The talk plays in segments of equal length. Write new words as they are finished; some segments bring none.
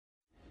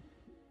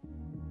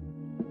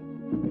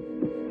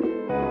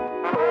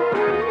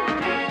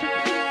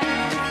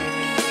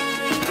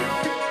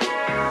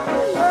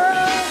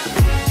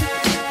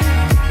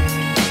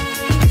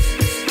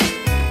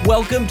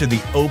Welcome to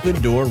the Open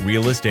Door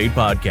Real Estate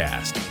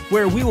Podcast,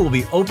 where we will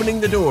be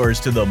opening the doors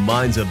to the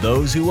minds of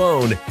those who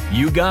own,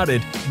 you got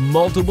it,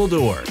 multiple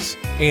doors,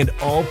 and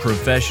all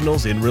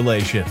professionals in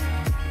relation.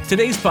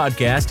 Today's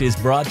podcast is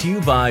brought to you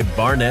by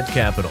Barnett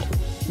Capital,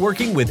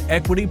 working with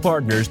equity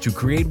partners to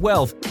create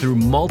wealth through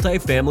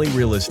multifamily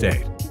real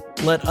estate.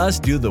 Let us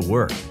do the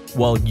work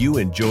while you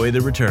enjoy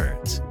the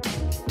returns.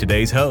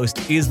 Today's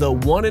host is the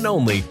one and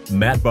only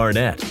Matt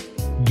Barnett.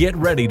 Get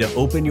ready to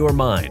open your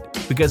mind,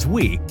 because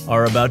we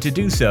are about to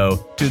do so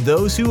to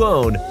those who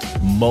own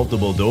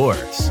multiple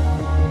doors.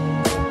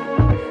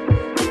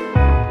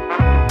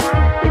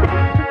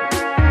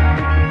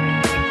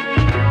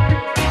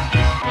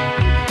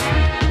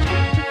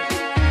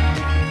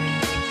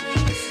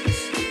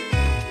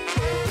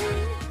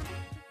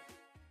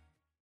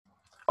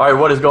 All right,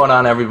 what is going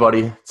on,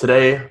 everybody?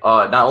 Today,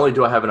 not only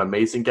do I have an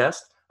amazing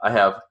guest, I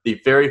have the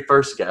very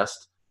first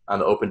guest on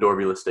the Open Door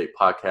Real Estate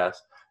Podcast,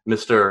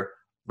 Mr.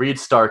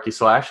 Starkey.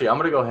 So actually, I'm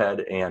going to go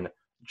ahead and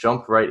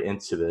jump right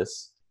into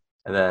this.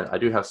 And then I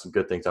do have some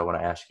good things I want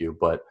to ask you.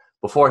 But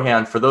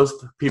beforehand, for those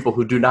people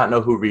who do not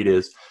know who Reed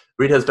is,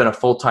 Reed has been a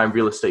full-time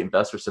real estate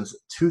investor since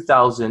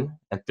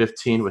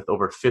 2015 with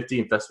over 50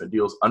 investment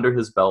deals under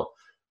his belt.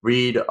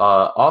 Reed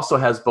also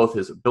has both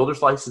his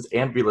builder's license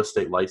and real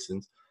estate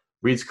license.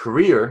 Reed's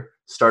career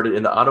started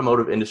in the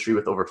automotive industry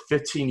with over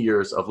 15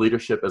 years of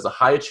leadership as a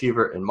high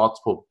achiever in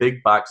multiple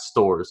big box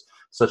stores,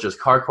 such as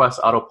CarQuest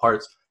Auto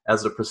Parts,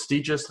 as the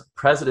prestigious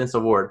President's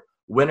Award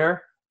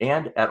winner,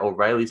 and at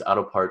O'Reilly's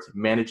Auto Parts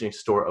Managing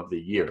Store of the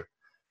Year.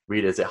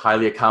 Reed is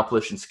highly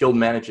accomplished and skilled in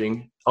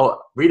managing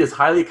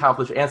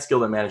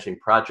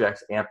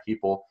projects and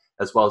people,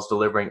 as well as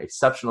delivering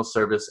exceptional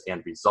service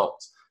and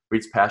results.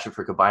 Reed's passion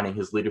for combining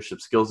his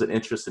leadership skills and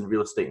interest in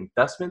real estate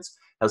investments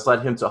has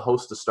led him to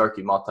host the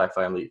Starkey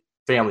Multifamily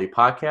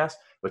podcast,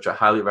 which I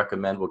highly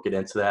recommend. We'll get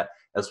into that,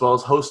 as well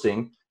as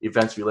hosting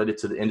events related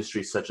to the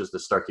industry, such as the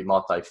Starkey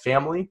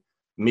Multifamily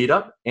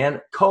Meetup and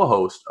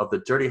co-host of the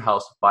Dirty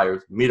House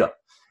Buyers Meetup.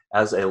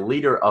 As a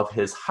leader of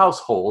his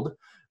household,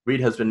 Reed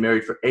has been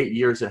married for 8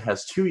 years and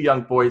has 2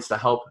 young boys to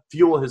help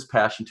fuel his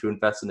passion to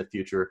invest in the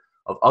future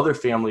of other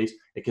families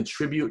and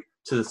contribute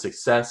to the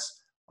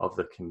success of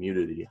the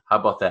community. How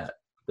about that?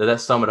 Did that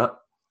sum it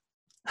up?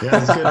 Yeah,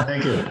 that's good.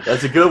 Thank you.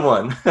 That's a good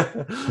one.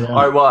 Yeah.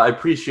 All right. Well, I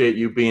appreciate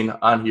you being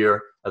on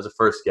here as a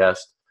first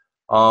guest.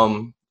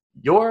 I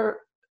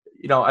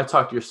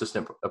talked to your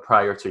assistant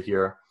prior to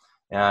here,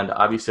 and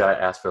obviously I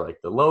asked for like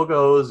the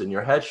logos and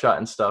your headshot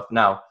and stuff.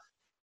 Now,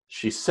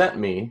 she sent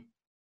me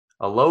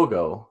a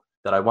logo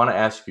that I want to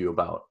ask you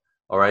about.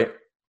 All right.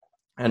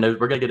 And we're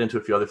going to get into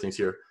a few other things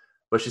here,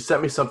 but she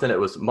sent me something that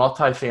was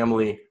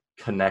Multifamily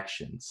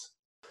Connections.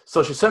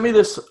 So she sent me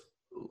this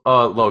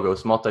logo,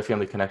 it's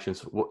Multifamily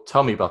Connections.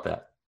 Tell me about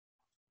that.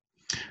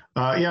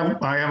 Yeah,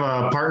 I have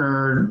a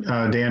partner,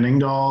 Dan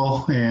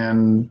Ingdahl,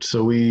 and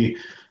so we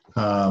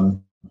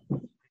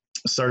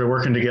started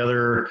working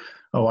together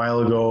a while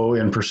ago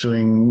in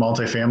pursuing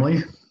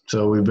multifamily.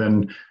 So we've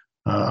been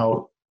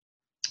out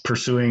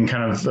pursuing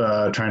kind of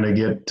trying to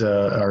get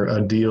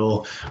a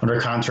deal under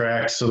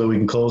contract so that we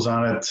can close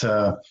on it.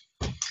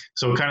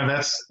 So kind of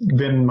that's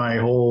been my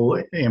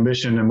whole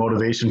ambition and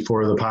motivation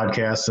for the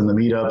podcast and the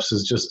meetups,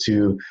 is just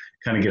to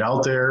kind of get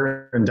out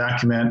there and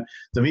document.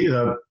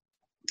 The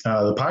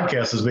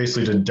podcast is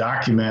basically to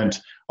document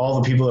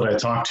all the people that I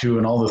talk to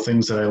and all the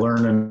things that I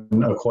learn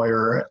and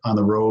acquire on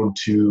the road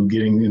to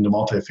getting into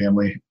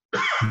multifamily.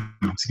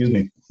 Excuse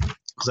me.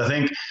 Because I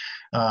think,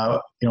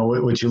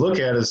 what you look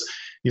at is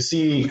you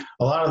see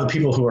a lot of the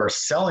people who are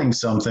selling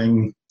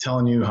something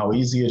telling you how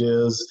easy it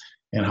is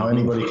and how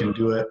anybody can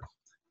do it.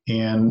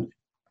 And,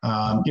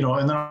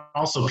 and then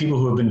also people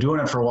who have been doing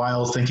it for a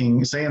while saying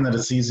that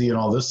it's easy and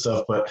all this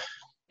stuff. But,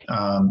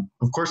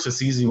 of course,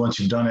 it's easy once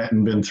you've done it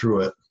and been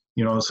through it.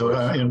 So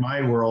in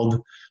my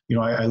world,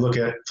 I look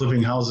at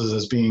flipping houses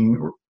as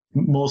being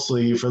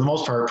mostly, for the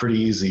most part, pretty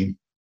easy.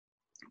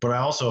 But I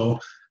also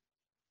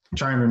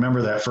try and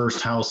remember that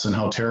first house and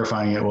how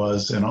terrifying it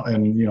was and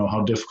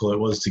how difficult it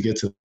was to get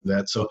to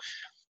that. So,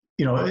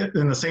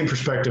 in the same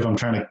perspective, I'm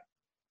trying to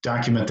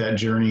document that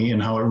journey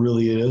and how it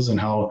really is and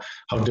how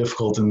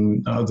difficult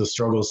and the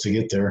struggles to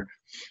get there.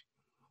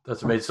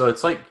 That's amazing. So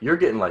it's like you're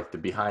getting like the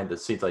behind the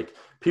scenes, like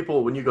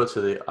people, when you go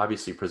to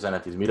obviously present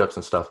at these meetups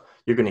and stuff,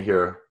 you're going to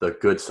hear the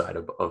good side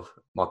of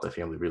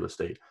multifamily real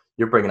estate.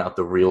 You're bringing out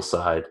the real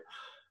side,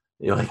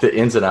 like the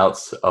ins and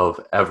outs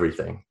of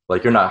everything.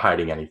 Like you're not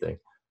hiding anything.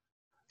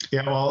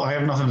 Yeah, well, I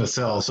have nothing to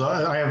sell. So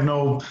I have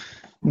no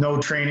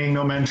training,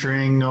 no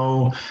mentoring,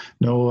 no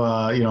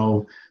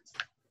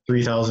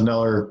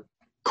 $3,000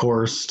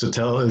 course to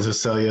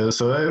sell you.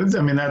 So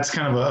that's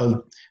kind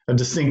of a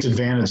distinct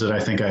advantage that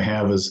I think I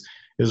have is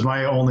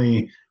my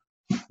only,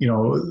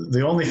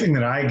 the only thing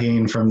that I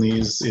gain from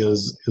these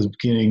is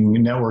getting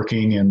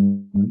networking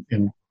and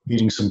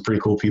meeting some pretty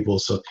cool people.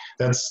 So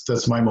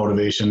that's my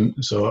motivation.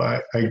 So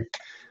I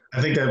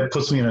think that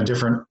puts me in a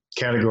different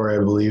category, I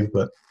believe,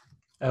 but.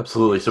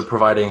 Absolutely. So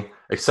providing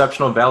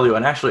exceptional value.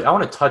 And actually, I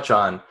want to touch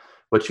on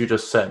what you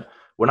just said.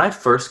 when I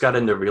first got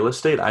into real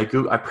estate, I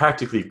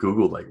practically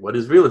Googled like, what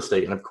is real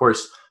estate? And of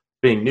course,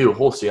 being new,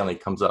 wholesaling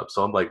comes up.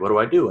 So I'm like, what do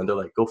I do? And they're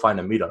like, go find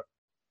a meetup.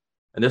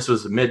 And this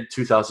was mid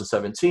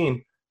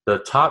 2017.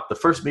 The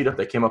first meetup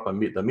that came up on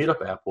the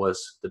meetup app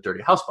was the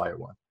Dirty House Buyer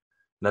one.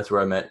 And that's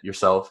where I met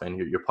yourself and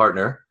your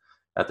partner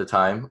at the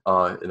time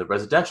in the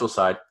residential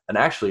side. And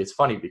actually, it's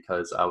funny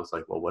because I was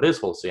like, well, what is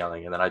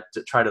wholesaling? And then I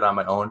tried it on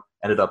my own,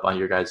 ended up on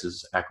your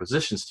guys'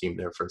 acquisitions team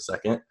there for a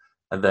second.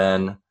 And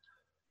then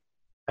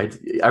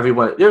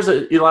there's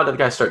a lot of the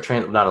guys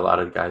not a lot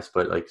of the guys,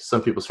 but like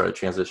some people started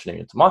transitioning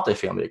into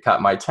multifamily. It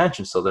caught my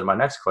attention. So then my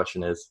next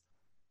question is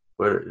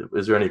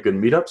there any good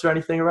meetups or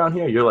anything around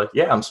here? You're like,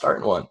 yeah, I'm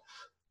starting one.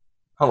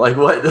 I'm like,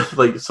 what?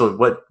 Like, so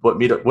what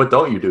meetup, what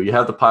don't you do? You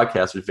have the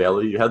podcast with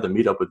value. You have the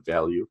meetup with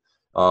value.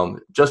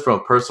 Just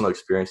from a personal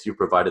experience, you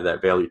provided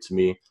that value to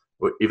me,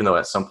 even though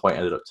at some point I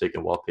ended up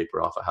taking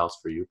wallpaper off a house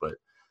for you, but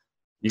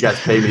you guys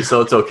pay me, so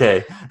it's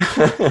okay.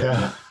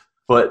 Yeah.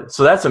 But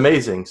so that's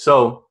amazing.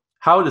 So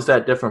how does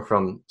that differ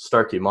from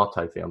Starkey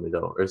Multifamily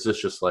though? Or is this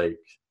just like,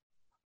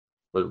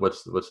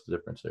 what's the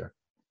difference there?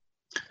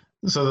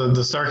 So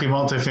the Starkey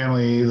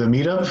Multifamily, the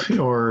meetup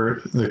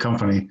or the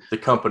company? The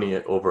company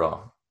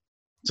overall.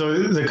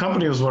 So the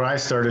company was what I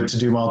started to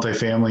do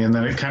multifamily, and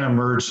then it kind of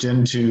merged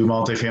into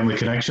Multifamily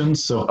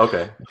Connections. So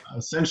okay,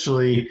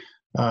 essentially,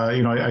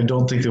 I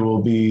don't think that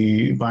we'll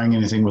be buying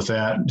anything with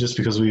that, just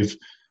because we've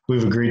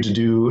agreed to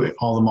do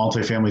all the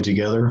multifamily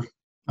together.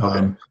 Okay.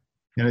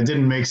 And it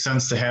didn't make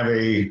sense to have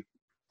a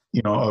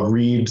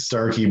Reed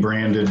Starkey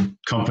branded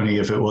company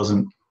if it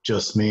wasn't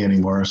just me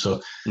anymore.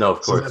 So no,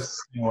 of course. So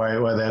that's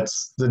why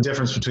that's the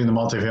difference between the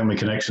Multifamily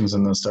Connections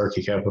and the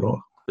Starkey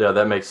Capital. Yeah,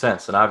 that makes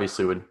sense. And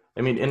obviously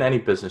in any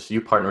business,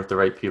 you partner with the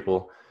right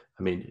people.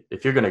 I mean,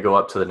 if you're going to go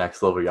up to the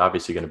next level, you're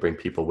obviously going to bring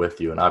people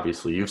with you. And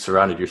obviously you've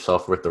surrounded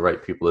yourself with the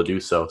right people to do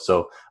so.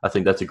 So I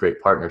think that's a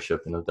great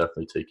partnership, and it'll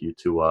definitely take you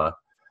to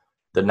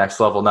the next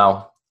level.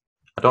 Now,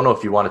 I don't know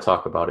if you want to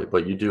talk about it,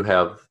 but you do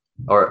have,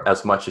 or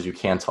as much as you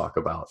can talk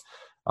about,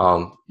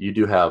 you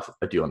do have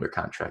a deal under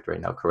contract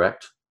right now,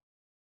 correct?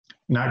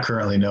 Not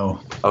currently, no.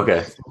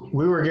 Okay.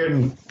 We were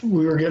getting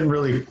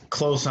really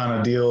close on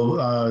a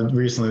deal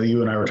recently that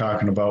you and I were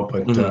talking about,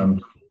 but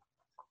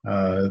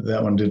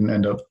that one didn't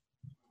end up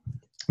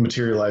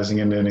materializing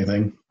into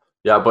anything.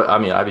 Yeah, but I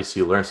mean,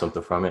 obviously you learned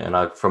something from it,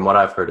 and from what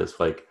I've heard, is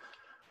like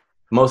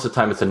most of the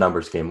time it's a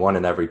numbers game, 1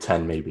 in every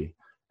 10 maybe.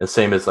 The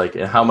same as like,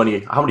 how many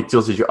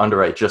deals did you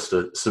underwrite just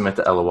to submit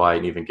the LOI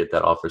and even get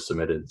that offer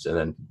submitted and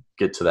then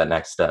get to that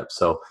next step?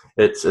 So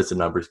it's a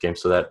numbers game,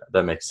 so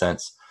that makes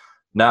sense.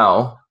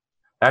 Now,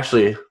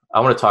 actually, I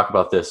want to talk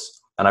about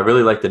this, and I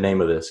really like the name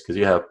of this because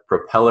you have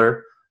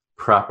Propeller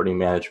Property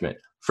Management.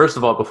 First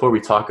of all, before we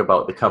talk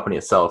about the company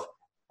itself,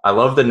 I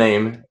love the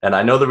name, and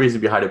I know the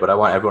reason behind it, but I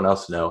want everyone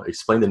else to know.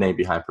 Explain the name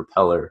behind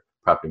Propeller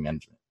Property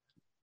Management.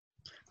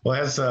 Well,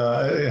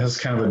 it has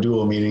kind of a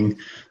dual meaning.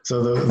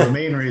 So the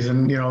main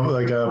reason,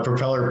 like a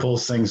propeller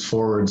pulls things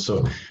forward.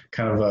 So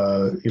kind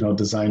of,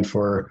 designed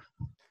for,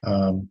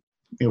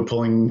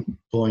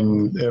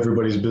 pulling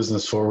everybody's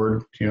business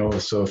forward,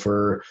 so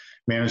for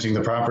managing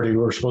the property,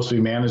 we're supposed to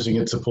be managing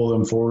it to pull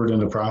them forward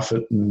into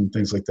profit and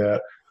things like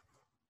that.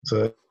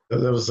 So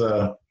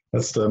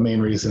that's the main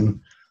reason.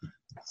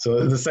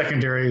 So the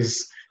secondary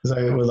is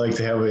I would like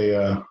to have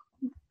a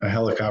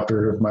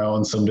helicopter of my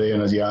own someday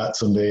and a yacht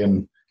someday,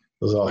 and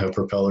those all have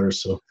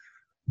propellers. So,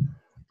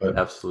 but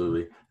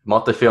absolutely,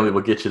 multifamily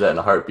will get you that in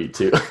a heartbeat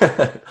too.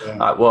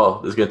 Yeah.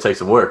 Well, it's going to take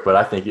some work, but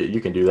I think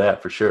you can do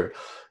that for sure.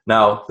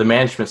 Now, the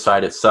management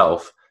side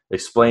itself,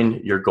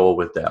 explain your goal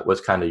with that. What's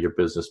kind of your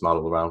business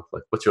model around?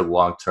 Like, what's your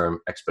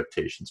long-term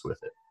expectations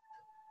with it?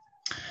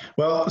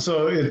 Well,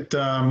 so it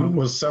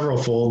was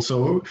several-fold.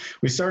 So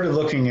we started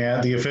looking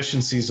at the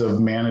efficiencies of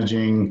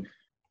managing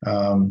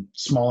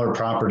smaller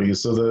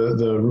properties. So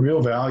the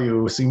real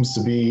value seems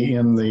to be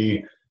in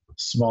the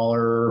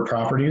smaller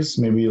properties,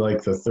 maybe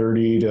like the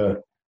 30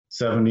 to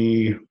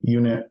 70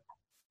 unit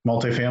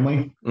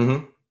multifamily.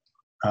 Mm-hmm.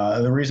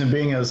 The reason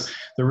being is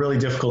they're really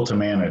difficult to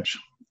manage,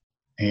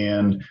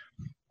 and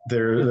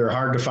they're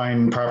hard to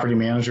find property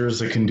managers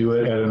that can do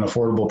it at an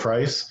affordable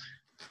price.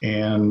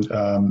 And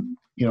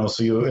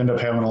so you end up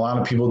having a lot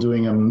of people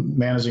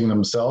managing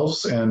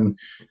themselves, and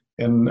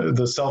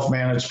the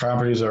self-managed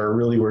properties are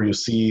really where you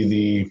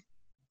see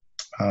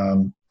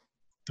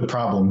the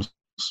problems.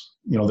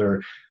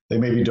 They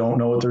maybe don't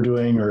know what they're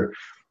doing, or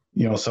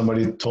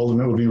somebody told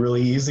them it would be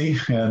really easy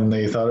and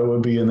they thought it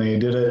would be, and they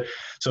did it.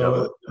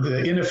 So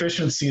the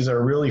inefficiencies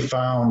are really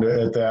found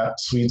at that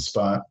sweet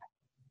spot.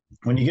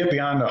 When you get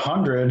beyond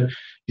 100,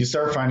 you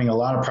start finding a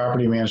lot of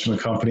property management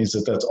companies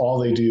that's all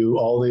they do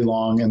all day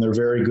long, and they're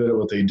very good at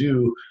what they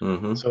do.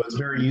 Mm-hmm. So it's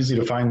very easy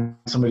to find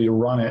somebody to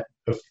run it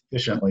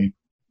efficiently.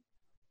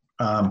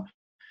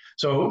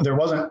 So there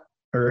wasn't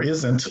or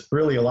isn't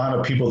really a lot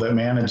of people that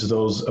manage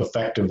those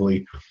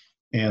effectively.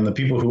 And the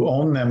people who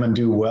own them and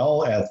do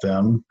well at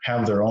them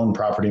have their own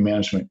property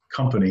management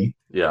company.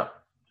 Yeah.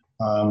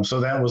 So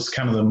that was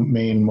kind of the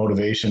main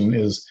motivation,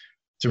 is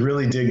to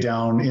really dig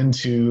down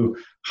into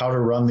how to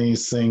run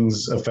these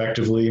things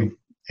effectively.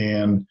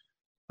 And,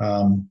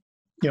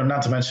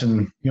 not to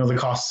mention, the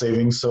cost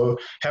savings. So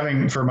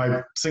having, for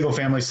my single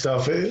family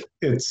stuff,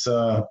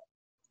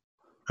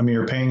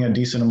 you're paying a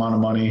decent amount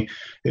of money.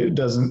 It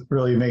doesn't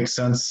really make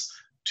sense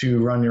to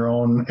run your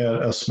own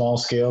at a small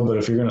scale, but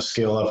if you're going to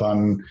scale up at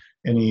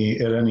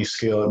any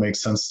scale, it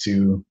makes sense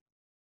to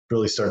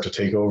really start to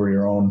take over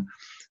your own.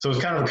 So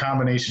it's kind of a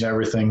combination of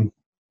everything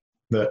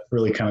that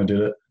really kind of did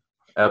it.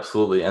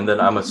 Absolutely. And then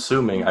I'm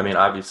assuming,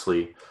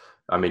 obviously,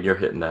 you're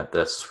hitting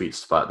that sweet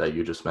spot that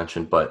you just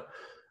mentioned,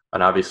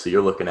 and obviously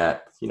you're looking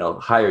at,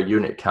 higher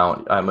unit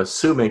count. I'm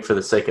assuming for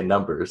the sake of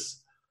numbers,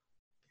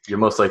 you're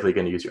most likely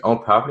going to use your own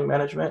property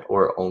management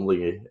or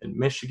only in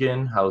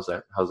Michigan. How's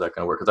that going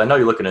to work? Because I know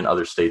you're looking in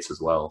other states as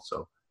well.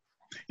 So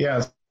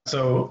yeah.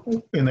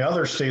 So in the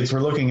other states, we're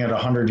looking at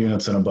 100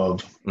 units and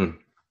above.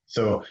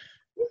 So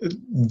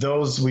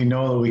those, we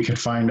know that we can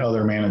find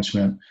other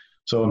management.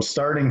 So I'm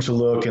starting to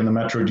look in the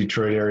Metro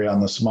Detroit area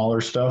on the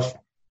smaller stuff.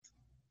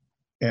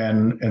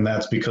 And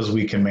that's because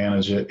we can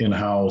manage it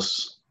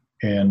in-house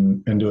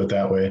and do it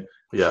that way.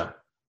 Yeah.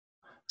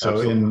 So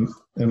absolutely.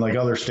 in like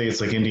other states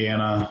like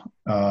Indiana,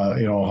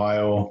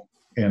 Ohio,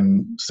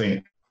 and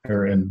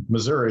in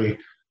Missouri,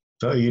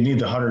 so you need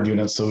the 100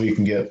 units so you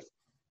can get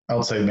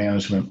outside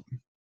management.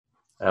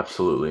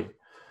 Absolutely.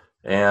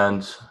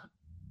 And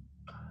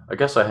I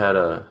guess I had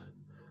a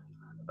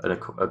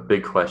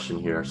big question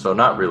here. So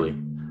not really.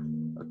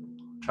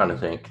 I'm trying to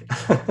think.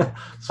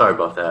 Sorry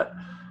about that.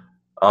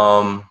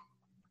 I'm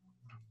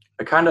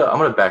going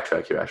to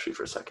backtrack here actually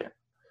for a second,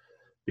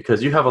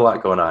 because you have a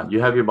lot going on.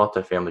 You have your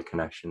multifamily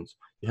connections,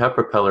 you have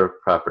Propeller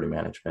Property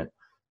Management,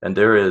 and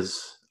there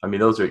is,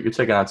 you're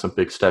taking on some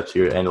big steps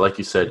here. And like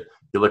you said,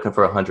 you're looking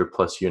for 100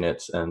 plus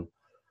units. And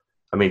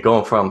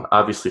going from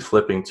obviously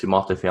flipping to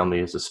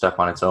multifamily is a step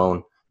on its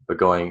own, but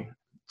going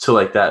to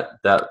like that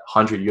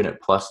 100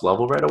 unit plus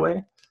level right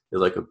away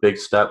is like a big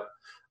step.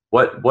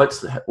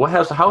 How's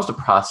the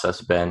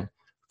process been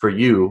for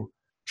you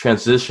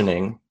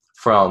transitioning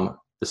from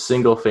the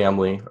single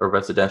family or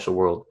residential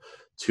world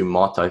to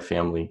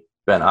multifamily?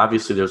 Ben,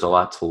 obviously there's a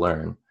lot to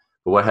learn,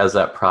 but what has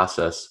that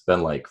process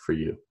been like for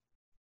you?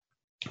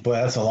 Boy,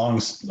 that's a long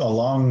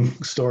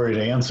story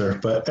to answer,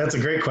 but that's a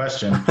great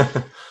question.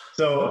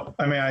 So,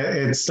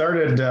 it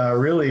started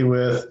really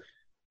with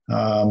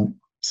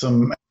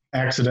some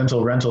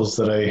accidental rentals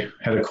that I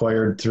had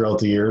acquired throughout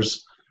the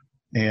years.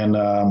 And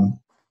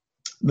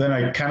then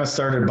I kind of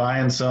started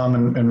buying some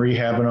and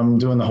rehabbing them,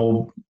 doing the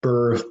whole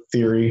BRRRR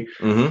theory.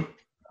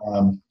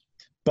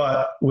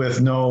 But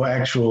with no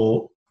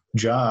actual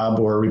job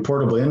or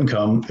reportable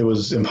income, it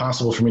was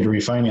impossible for me to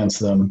refinance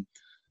them.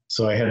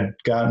 So I had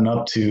gotten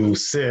up to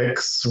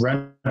 6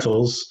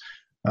 rentals.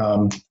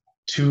 I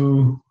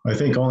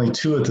think only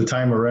 2 at the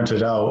time were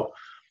rented out.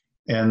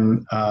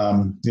 And,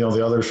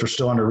 the others were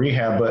still under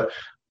rehab. But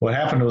what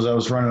happened was I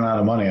was running out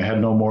of money. I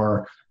had no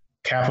more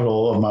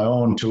capital of my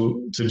own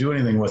to do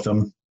anything with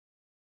them.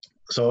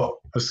 So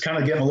I was kind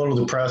of getting a little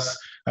depressed.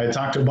 I had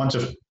talked to a bunch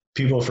of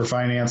people for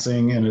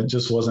financing and it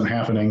just wasn't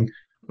happening.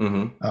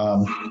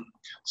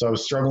 So I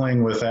was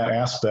struggling with that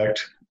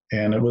aspect,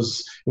 and it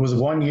was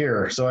 1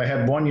 year. So I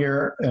had 1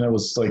 year, and it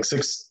was like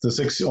the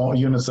 6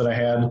 units that I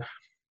had.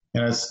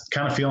 And I was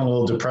kind of feeling a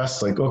little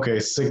depressed, like, okay,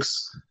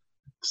 six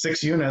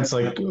units,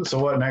 like, so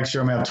what, next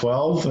year I'm gonna have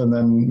 12 and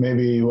then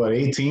maybe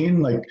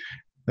 18? Like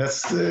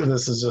this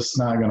is just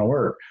not going to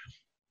work.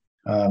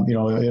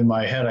 In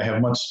my head, I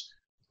have much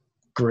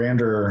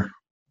grander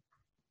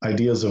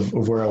ideas of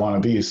where I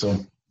want to be. So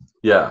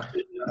yeah,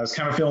 I was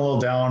kind of feeling a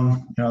little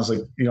down. I was like,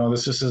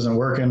 this just isn't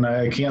working.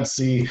 I can't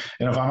see,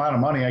 and if I'm out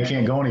of money, I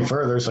can't go any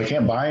further. So I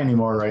can't buy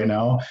anymore right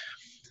now.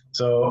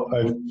 So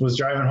I was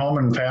driving home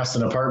and passed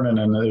an apartment,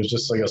 and it was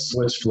just like a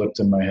switch flipped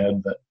in my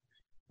head that,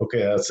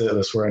 okay, that's it.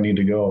 That's where I need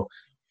to go.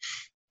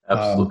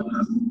 Absolutely.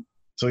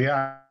 So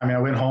yeah, I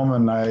went home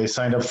and I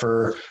signed up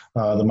for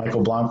the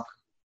Michael Blanc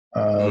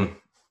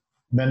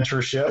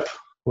mentorship,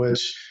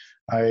 which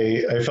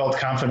I felt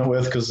confident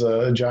with because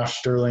Josh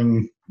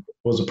Sterling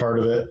was a part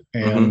of it.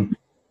 And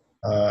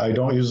I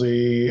don't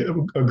usually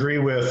agree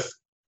with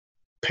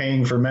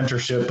paying for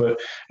mentorship, but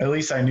at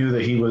least I knew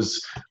that he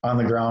was on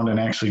the ground and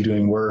actually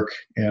doing work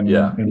and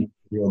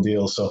real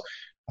deal. So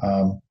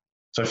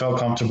I felt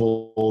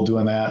comfortable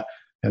doing that.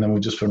 And then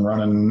we've just been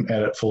running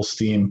at it full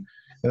steam.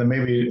 And then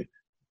maybe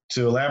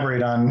to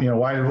elaborate on,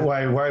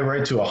 why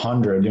right to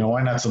 100?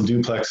 Why not some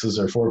duplexes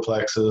or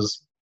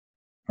fourplexes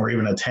or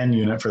even a 10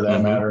 unit for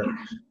that matter?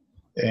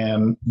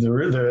 And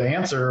the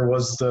answer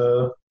was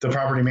the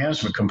property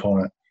management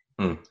component.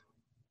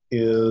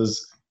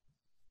 Is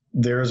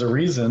there's a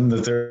reason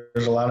that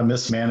there's a lot of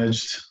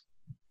mismanaged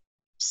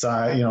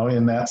size,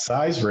 in that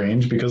size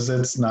range, because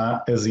it's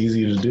not as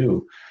easy to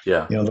do.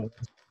 Yeah. The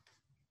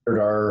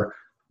are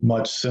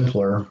much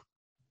simpler.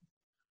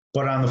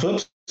 But on the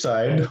flip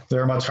side,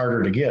 they're much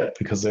harder to get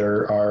because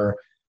they're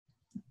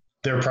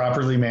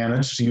properly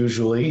managed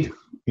usually.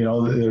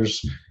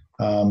 There's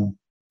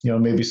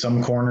maybe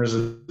some corners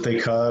that they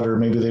cut, or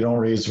maybe they don't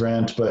raise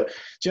rent, but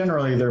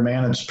generally they're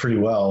managed pretty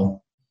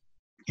well.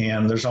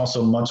 And there's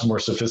also much more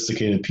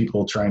sophisticated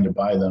people trying to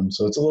buy them.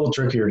 So it's a little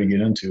trickier to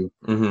get into.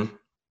 Mm-hmm.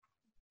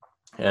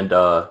 And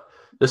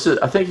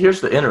I think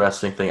here's the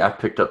interesting thing I've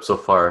picked up so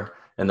far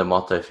in the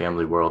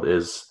multifamily world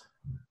is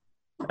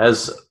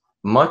as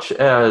much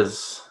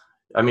as,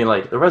 I mean,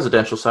 like the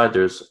residential side,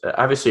 there's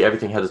obviously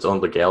everything has its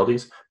own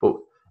legalities, but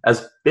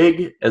as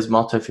big as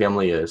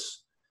multifamily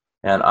is,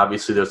 and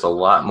obviously there's a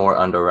lot more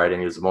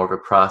underwriting, there's more of a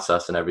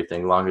process and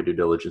everything, longer due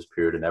diligence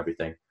period and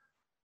everything.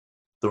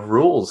 The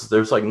rules,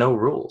 there's like no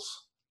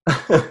rules.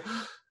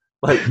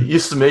 Like you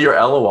submit your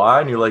LOI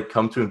and you like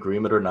come to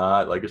agreement or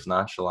not, like it's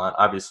nonchalant.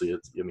 Obviously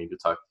it's, I mean,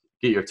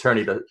 get your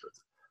attorney to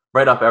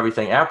write up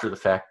everything after the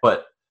fact,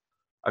 but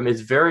I mean,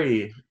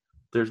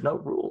 there's no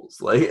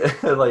rules.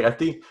 Like, like I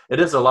think it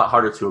is a lot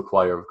harder to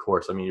acquire, of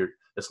course. I mean,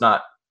 it's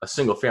not a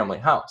single family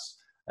house,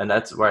 and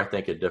that's where I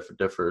think it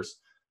differs.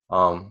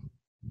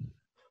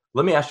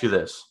 Let me ask you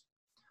this.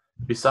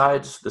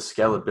 Besides the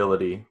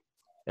scalability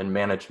and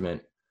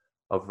management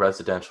of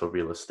residential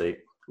real estate,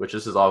 which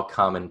this is all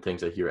common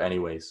things I hear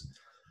anyways,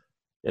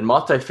 in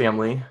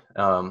multifamily,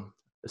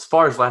 as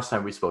far as last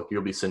time we spoke,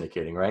 you'll be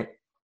syndicating, right?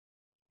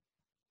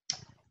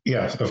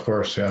 Yes, of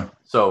course. Yeah.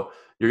 So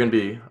you're going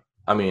to be,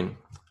 I mean,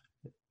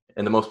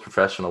 in the most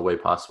professional way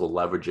possible,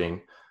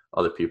 leveraging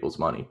other people's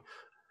money.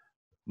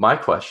 My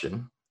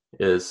question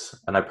is,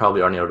 and I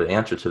probably already know the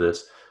answer to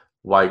this,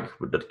 why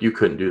you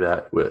couldn't do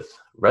that with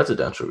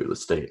residential real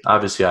estate?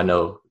 Obviously, I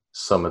know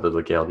some of the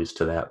legalities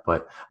to that,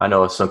 but I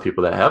know some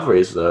people that have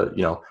raised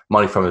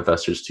money from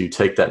investors to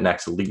take that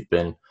next leap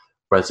in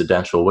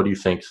residential. What do you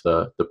think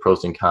the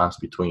pros and cons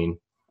between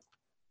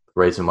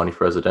raising money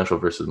for residential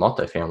versus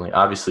multifamily?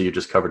 Obviously, you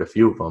just covered a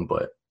few of them,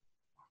 but.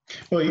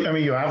 Well, I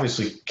mean, you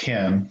obviously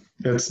can.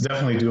 It's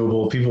definitely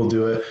doable. People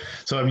do it.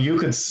 So I mean, you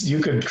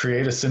could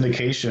create a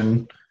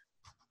syndication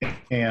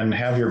and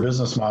have your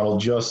business model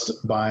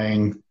just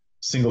buying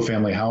single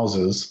family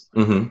houses.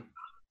 Mm-hmm.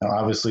 Now,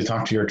 obviously,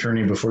 talk to your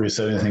attorney before you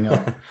set anything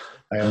up.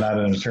 I am not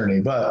an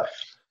attorney, but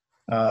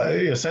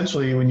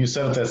essentially, when you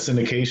set up that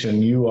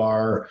syndication, you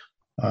are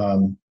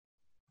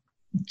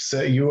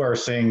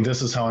saying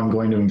this is how I'm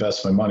going to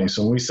invest my money.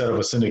 So when we set up a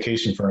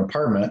syndication for an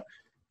apartment,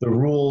 the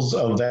rules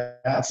of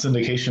that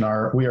syndication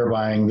are we are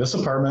buying this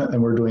apartment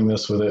and we're doing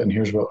this with it, and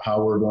here's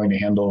how we're going to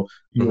handle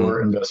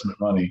your investment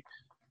money.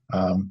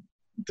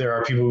 There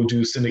are people who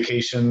do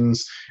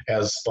syndications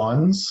as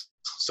funds,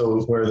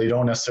 so where they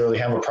don't necessarily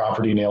have a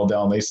property nailed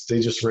down. They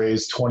just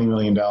raise $20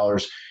 million,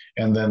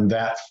 and then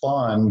that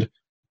fund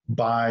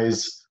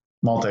buys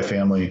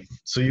multifamily.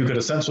 So you could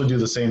essentially do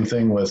the same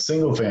thing with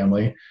single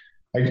family.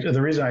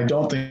 The reason I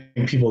don't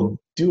think people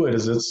do it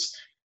is it's,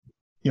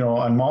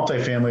 on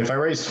multifamily, if I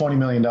raise $20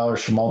 million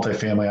for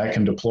multifamily, I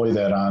can deploy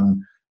that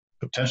on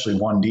potentially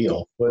one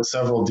deal, but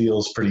several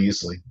deals pretty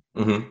easily.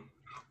 Mm-hmm.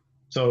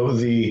 So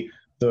the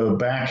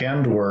back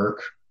end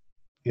work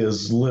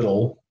is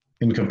little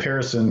in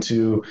comparison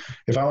to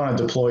if I want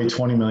to deploy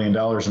 $20 million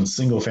in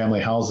single family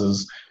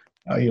houses,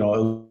 at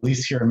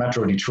least here in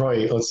Metro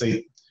Detroit, let's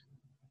say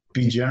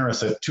be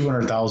generous at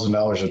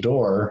 $200,000 a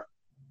door,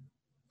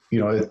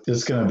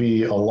 it's going to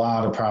be a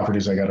lot of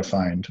properties I got to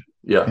find.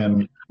 Yeah.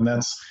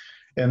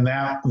 And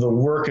the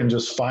work in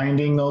just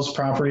finding those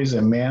properties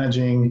and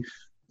managing,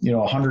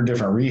 100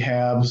 different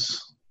rehabs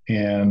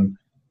and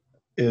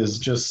is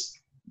just,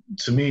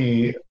 to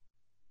me,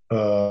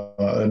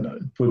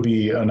 would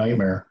be a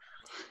nightmare.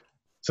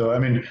 So, I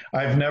mean,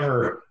 I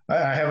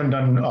haven't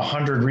done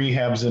 100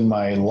 rehabs in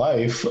my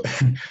life.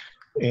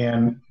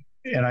 and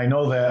I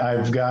know that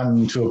I've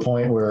gotten to a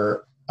point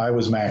where I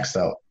was maxed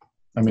out.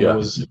 I mean,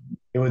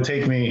 it would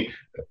take me,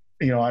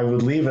 I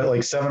would leave at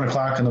like 7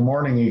 o'clock in the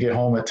morning, you get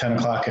home at 10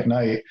 o'clock at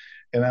night.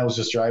 And that was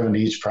just driving to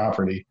each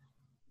property.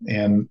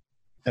 And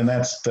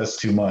that's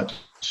too much.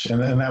 And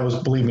that was,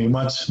 believe me,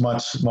 much,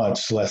 much,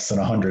 much less than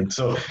 100.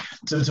 So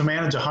to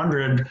manage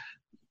 100,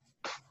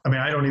 I mean,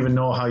 I don't even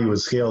know how you would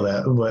scale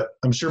that, but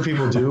I'm sure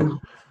people do,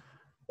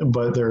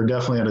 but they're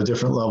definitely at a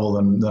different level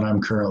than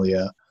I'm currently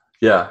at.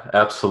 Yeah,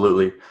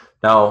 absolutely.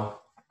 Now,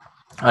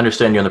 I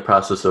understand you're in the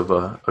process of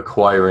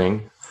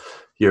acquiring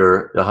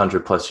your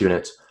 100 plus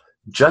units.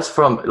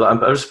 I'm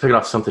just picking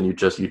off something you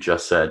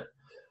just said.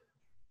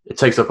 It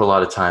takes up a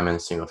lot of time in the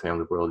single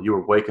family world. You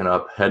were waking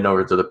up, heading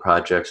over to the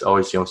projects,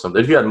 always doing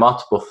something. If you had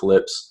multiple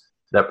flips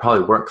that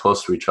probably weren't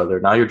close to each other,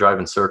 now you're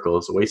driving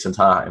circles, wasting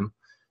time.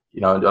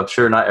 I'm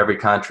sure not every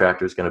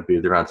contractor is going to be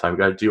there on time. You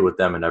got to deal with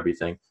them and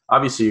everything.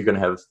 Obviously, you're going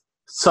to have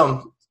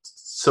some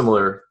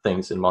similar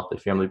things in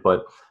multifamily,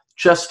 but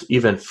just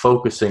even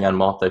focusing on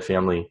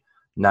multifamily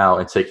now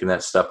and taking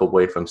that step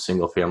away from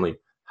single family,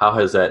 how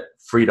has that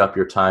freed up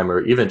your time or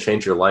even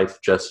changed your life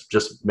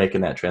just making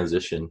that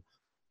transition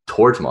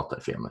towards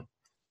multifamily?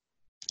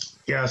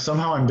 Yeah,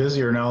 somehow I'm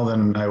busier now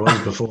than I was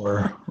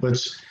before,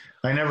 which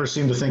I never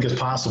seem to think is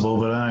possible,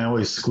 but I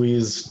always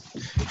squeeze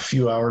a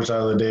few hours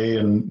out of the day.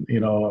 And,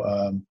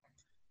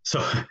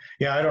 so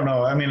yeah, I don't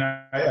know. I mean,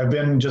 I've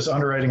been just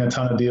underwriting a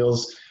ton of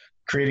deals,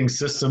 creating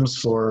systems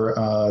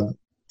for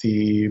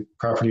the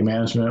property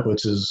management,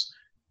 which is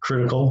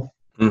critical.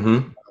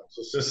 Mm-hmm.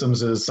 So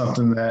systems is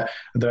something that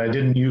I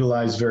didn't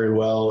utilize very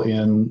well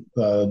in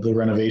the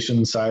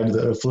renovation side,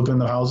 the flipping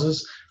the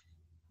houses,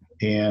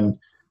 and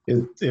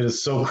it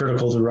is so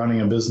critical to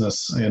running a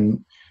business.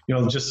 And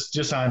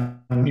just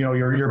on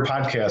your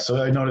podcast.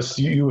 So I noticed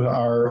you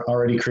are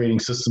already creating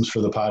systems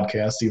for the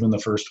podcast, even the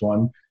first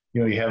one.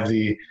 You have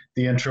the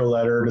intro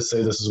letter to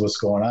say this is what's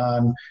going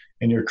on,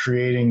 and you're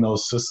creating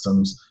those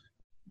systems.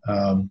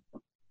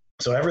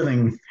 So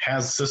everything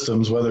has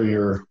systems, whether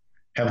you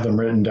have them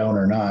written down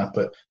or not,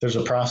 but there's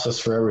a process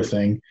for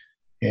everything,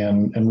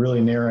 and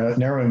really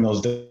narrowing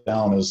those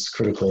down is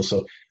critical.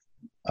 So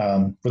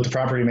with the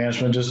property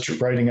management, just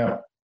writing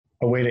up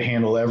a way to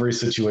handle every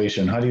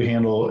situation. How do you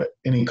handle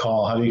any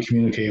call? How do you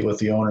communicate with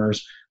the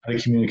owners? How do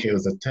you communicate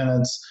with the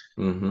tenants?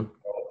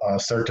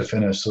 Start to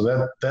finish.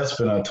 So that's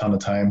been a ton of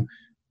time.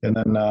 And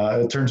then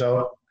it turns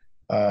out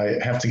I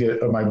have to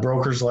get my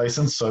broker's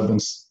license. So I've been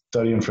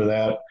studying for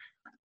that.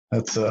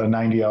 That's a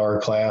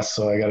 90-hour class.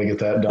 So I got to get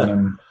that done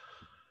in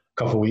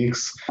a couple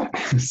weeks.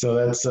 So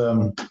that's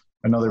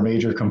another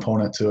major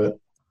component to it.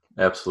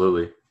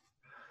 Absolutely.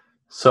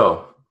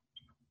 So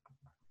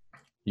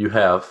you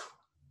have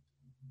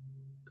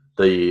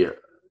the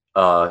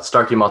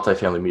Starkey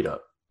Multifamily Meetup.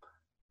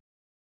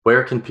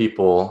 Where can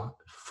people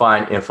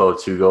find info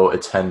to go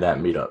attend that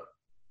meetup?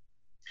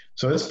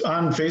 So it's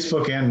on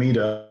Facebook and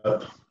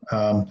Meetup.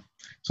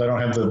 So I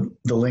don't have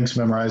the links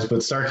memorized,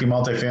 but Starkey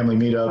Multifamily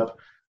Meetup,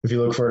 if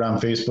you look for it on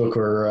Facebook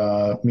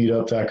or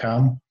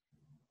meetup.com.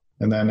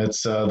 And then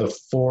it's the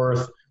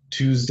fourth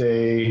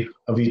Tuesday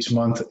of each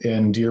month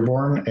in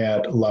Dearborn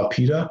at La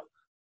Pita.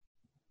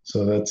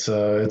 So that's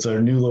it's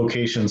our new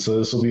location. So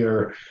this will be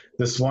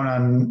this one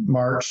on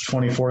March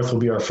 24th will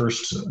be our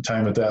first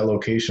time at that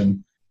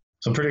location.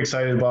 So I'm pretty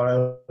excited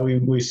about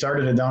it. We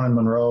started it down in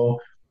Monroe,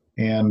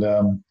 and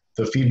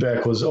the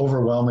feedback was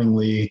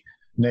overwhelmingly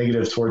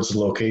negative towards the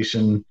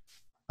location.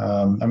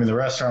 I mean, the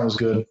restaurant was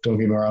good, don't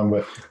get me wrong,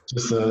 but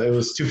just it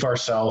was too far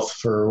south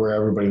for where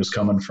everybody was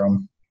coming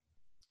from.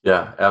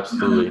 Yeah,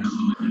 absolutely.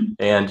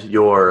 And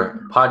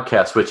your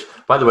podcast, which,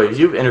 by the way,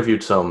 you've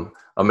interviewed some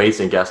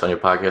amazing guests on your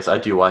podcast. I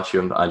do watch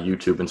you on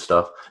YouTube and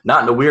stuff.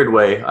 Not in a weird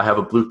way. I have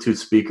a Bluetooth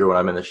speaker when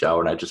I'm in the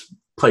shower and I just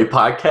play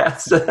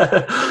podcasts.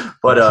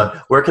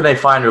 But where can they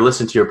find or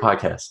listen to your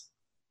podcast?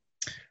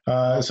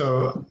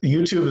 So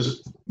YouTube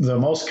is the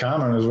most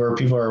common, is where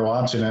people are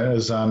watching it,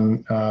 is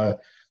on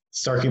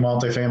Starkey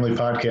Multifamily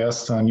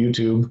Podcast on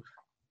YouTube.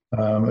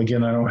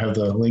 Again, I don't have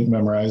the link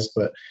memorized,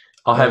 but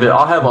I'll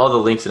have all the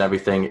links and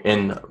everything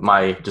in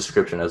my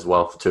description as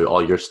well to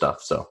all your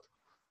stuff. So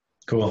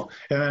cool.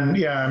 And then,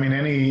 yeah, I mean,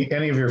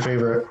 any of your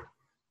favorite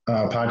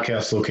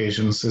podcast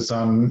locations, it's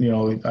on,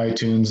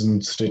 iTunes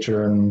and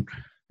Stitcher and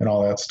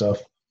all that stuff.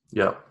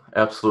 Yeah,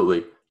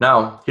 absolutely.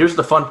 Now, here's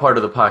the fun part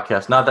of the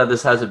podcast. Not that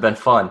this hasn't been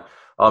fun.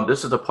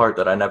 This is the part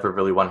that I never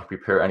really want to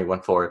prepare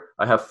anyone for.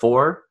 I have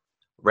 4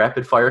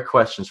 rapid fire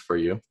questions for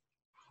you.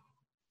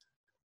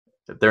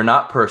 They're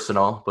not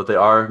personal, but they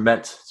are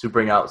meant to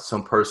bring out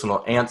some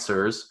personal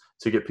answers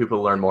to get people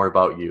to learn more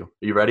about you.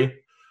 Are you ready?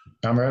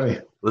 I'm ready.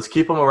 Let's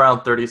keep them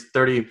around 30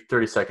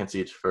 seconds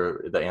each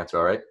for the answer,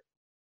 all right?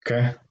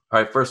 Okay. All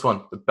right, first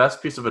one. The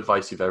best piece of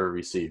advice you've ever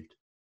received.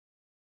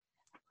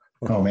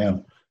 Oh,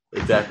 man.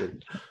 Exactly.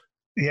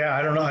 Yeah,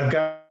 I don't know. I've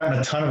gotten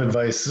a ton of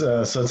advice,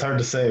 so it's hard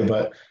to say,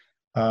 but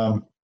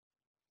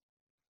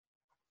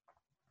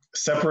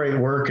separate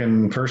work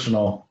and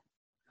personal.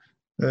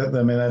 I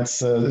mean, that's,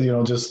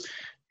 just,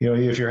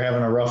 if you're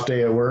having a rough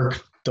day at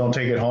work, don't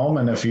take it home.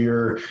 And if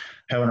you're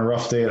having a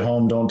rough day at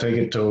home, don't take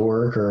it to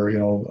work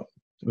or,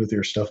 with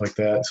your stuff like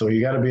that. So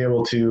you got to be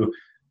able to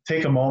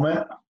take a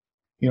moment,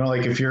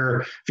 like if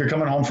you're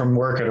coming home from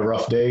work at a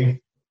rough day,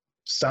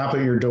 stop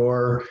at your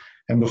door.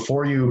 And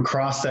before you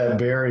cross that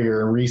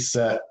barrier and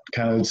reset,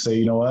 kind of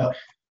say,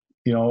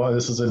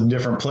 this is a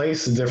different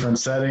place, a different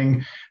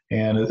setting,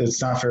 and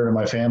it's not fair to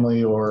my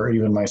family or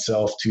even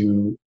myself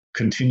to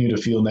continue to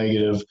feel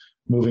negative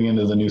moving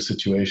into the new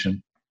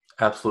situation.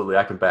 Absolutely.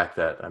 I can back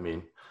that. I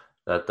mean,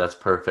 that's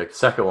perfect.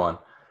 Second one.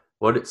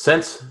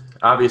 Since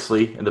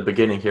obviously in the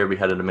beginning here, we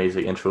had an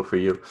amazing intro for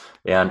you,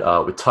 and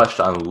we touched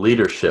on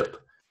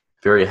leadership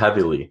very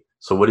heavily.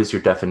 So what is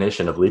your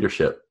definition of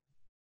leadership?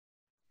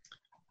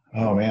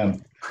 Oh,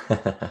 man.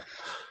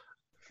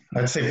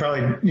 I'd say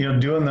probably,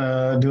 doing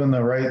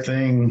the right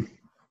thing,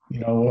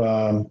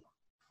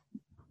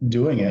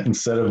 doing it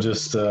instead of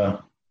just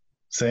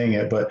saying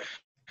it. But,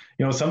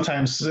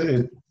 sometimes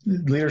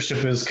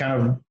leadership is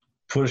kind of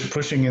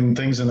pushing in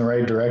things in the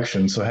right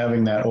direction. So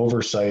having that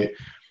oversight,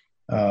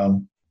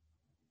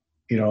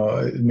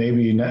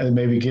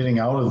 maybe getting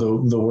out of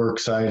the work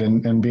side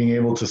and being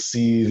able to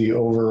see the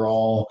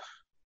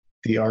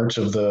arch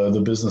of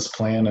the business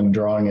plan and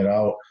drawing it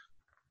out.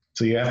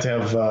 So you have to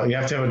have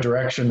a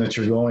direction that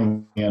you're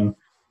going in,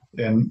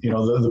 and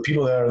the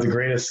people that are the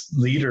greatest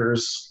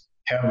leaders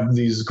have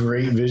these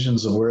great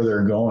visions of where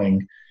they're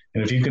going.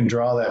 And if you can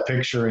draw that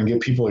picture and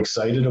get people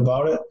excited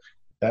about it,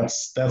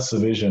 that's the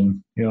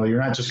vision. You're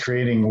not just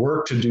creating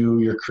work to do;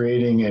 you're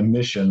creating a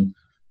mission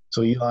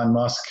So Elon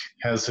Musk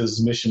has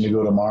his mission to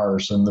go to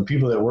Mars, and the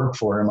people that work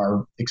for him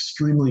are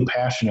extremely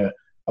passionate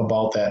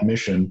about that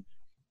mission.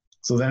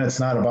 So then it's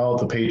not about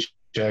the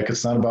paycheck.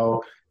 It's not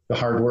about the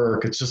hard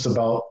work. It's just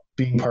about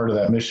being part of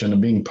that mission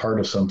and being part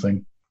of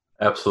something.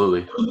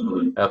 Absolutely.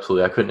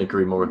 Absolutely. I couldn't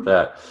agree more with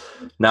that.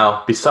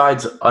 Now,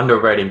 besides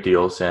underwriting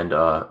deals and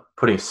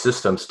putting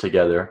systems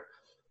together,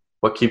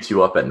 what keeps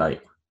you up at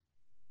night?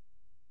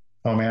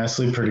 Oh man, I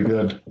sleep pretty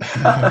good.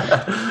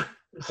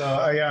 So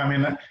yeah, I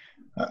mean,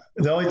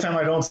 the only time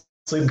I don't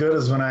sleep good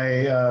is when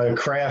I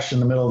crash in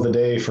the middle of the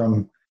day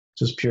from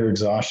just pure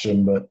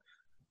exhaustion. But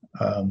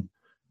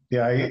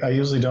yeah, I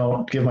usually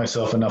don't give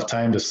myself enough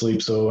time to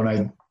sleep. So when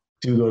I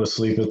do go to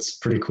sleep, it's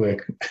pretty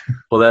quick.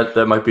 Well,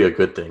 that might be a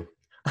good thing.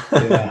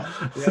 Yeah.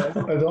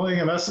 The only thing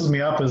that messes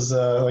me up is,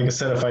 like I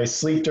said, if I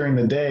sleep during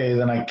the day,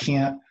 then I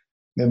can't.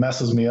 It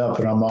messes me up,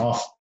 and I'm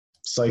off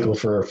cycle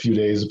for a few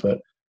days. But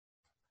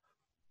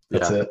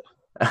that's it.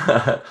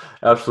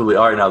 Absolutely.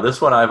 All right. Now, this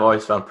one I've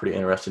always found pretty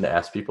interesting to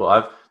ask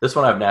people. This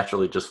one I've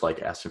naturally just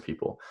like asking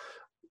people.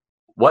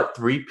 What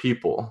 3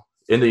 people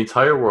in the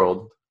entire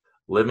world,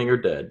 living or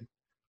dead,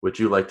 would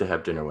you like to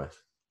have dinner with?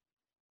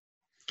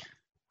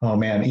 Oh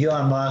man,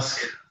 Elon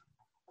Musk,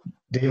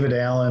 David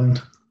Allen,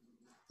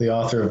 the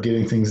author of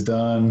Getting Things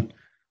Done.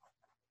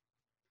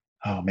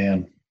 Oh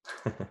man.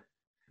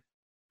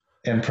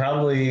 And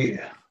probably,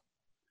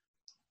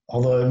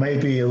 although it may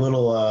be a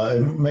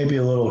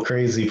little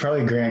crazy,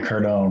 probably Grant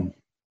Cardone.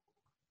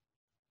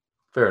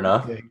 Fair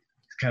enough. Yeah,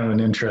 he's kind of an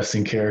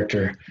interesting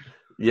character.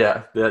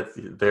 Yeah, that's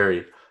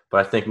very.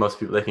 But I think most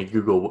people, they can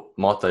Google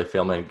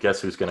multifamily and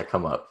guess who's going to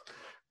come up?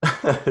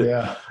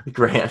 Yeah.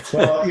 Grant.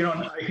 Well,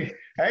 I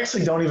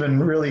actually don't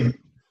even really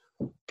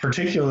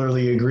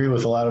particularly agree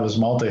with a lot of his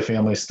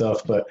multifamily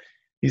stuff, but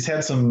he's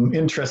had some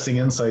interesting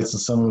insights in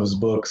some of his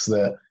books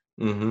that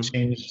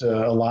changed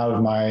a lot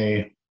of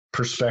my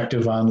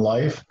perspective on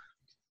life.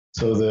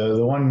 So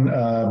the one,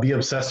 Be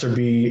Obsessed or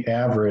Be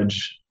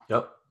Average,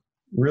 Yep.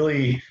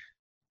 really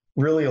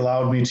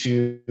allowed me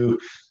to,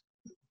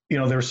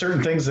 there were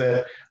certain things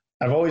that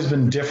I've always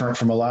been different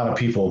from a lot of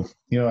people.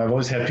 I've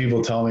always had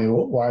people tell me,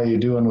 why are you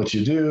doing what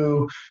you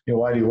do?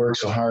 Why do you work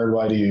so hard?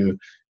 Why do you,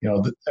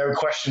 they're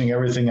questioning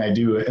everything I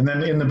do. And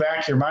then in the back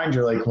of your mind,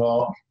 you're like,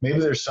 well, maybe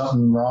there's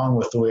something wrong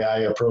with the way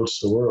I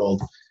approach the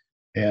world.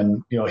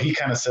 And, he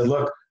kind of said,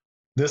 look,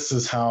 this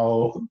is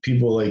how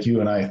people like you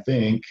and I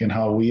think and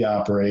how we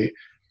operate.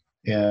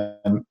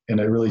 And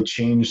it really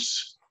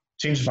changed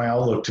my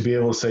outlook to be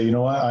able to say, you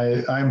know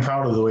what, I'm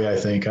proud of the way I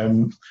think.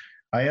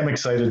 I am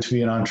excited to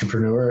be an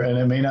entrepreneur, and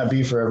it may not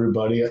be for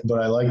everybody, but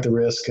I like the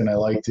risk and I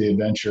like the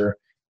adventure,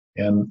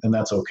 and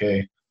that's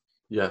okay.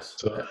 Yes.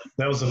 So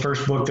that was the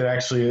first book that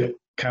actually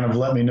kind of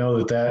let me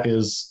know that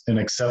is an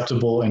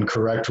acceptable and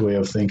correct way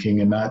of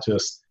thinking, and not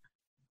just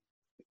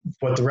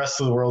what the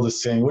rest of the world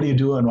is saying. What are you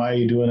doing? Why are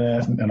you doing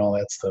it? And all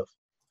that stuff.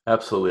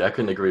 Absolutely. I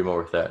couldn't agree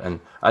more with that. And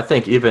I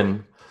think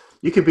even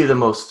you could be the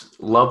most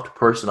loved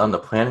person on the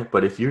planet,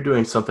 but if you're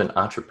doing something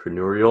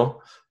entrepreneurial,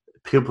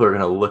 people are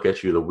going to look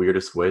at you the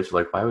weirdest ways.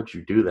 Like, why would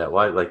you do that?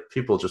 Why? Like,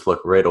 people just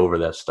look right over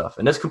that stuff.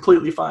 And that's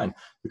completely fine,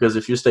 because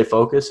if you stay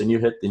focused and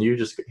you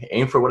just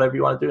aim for whatever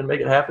you want to do and make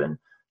it happen,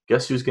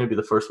 guess who's going to be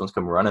the first ones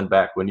come running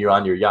back when you're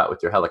on your yacht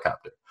with your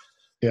helicopter?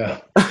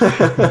 Yeah.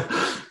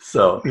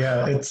 So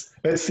yeah,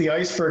 it's the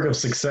iceberg of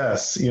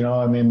success. I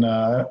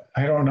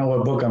don't know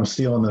what book I'm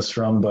stealing this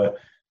from, but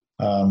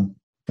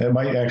it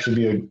might actually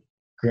be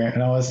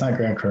no, it's not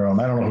Grant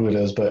Cardone. I don't know who it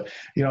is, but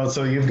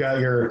so you've got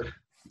your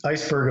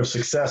iceberg of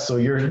success. So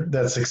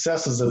that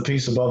success is a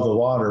piece above the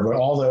water, but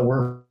all that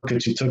work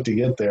that you took to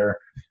get there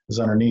is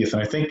underneath.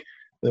 And I think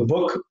the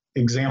book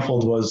example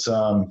was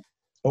Oprah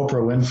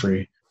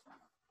Winfrey.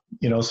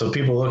 So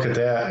people look at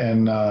that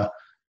and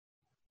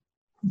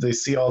they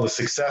see all the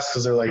success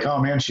because they're like, oh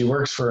man, she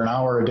works for an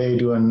hour a day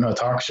doing a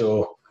talk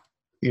show.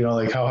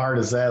 Like, how hard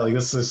is that? Like,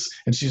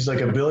 and she's like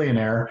a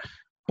billionaire,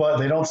 but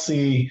they don't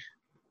see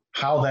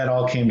how that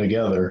all came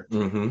together.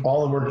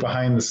 All the work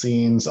behind the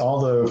scenes, all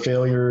the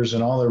failures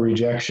and all the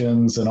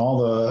rejections and all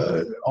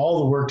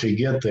the work to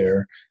get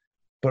there.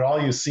 But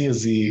all you see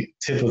is the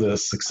tip of the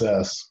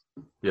success.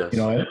 Yes.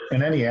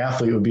 And any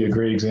athlete would be a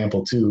great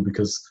example too,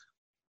 because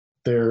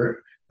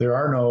there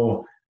are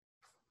no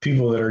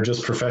people that are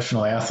just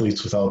professional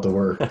athletes without the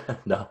work.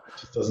 No, it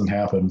just doesn't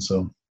happen.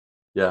 So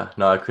yeah,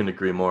 no, I couldn't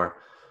agree more.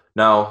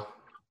 Now,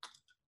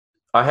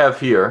 I have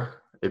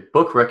here a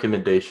book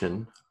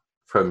recommendation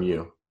from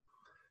you.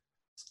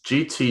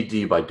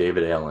 GTD by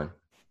David Allen.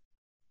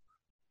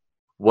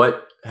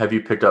 What have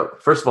you picked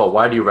up? First of all,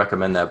 why do you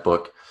recommend that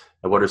book?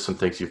 And what are some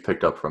things you've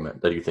picked up from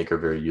it that you think are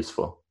very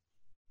useful?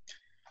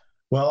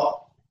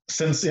 Well,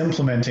 since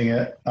implementing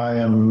it, I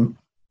am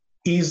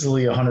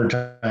easily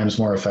 100 times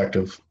more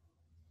effective,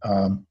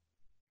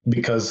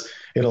 because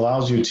it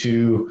allows you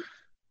to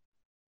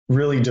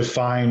really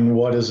define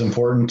what is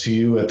important to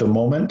you at the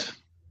moment.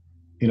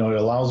 It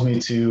allows me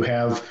to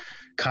have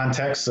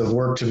context of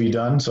work to be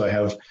done. So I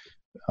have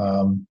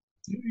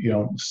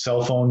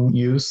cell phone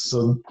use,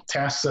 so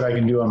tasks that I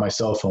can do on my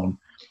cell phone.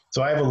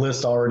 So I have a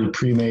list already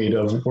pre-made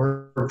of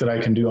work that I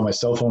can do on my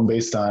cell phone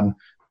based on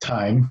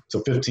time.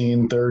 So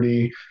 15,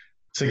 30,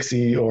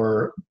 60,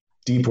 or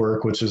deep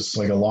work, which is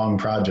like a long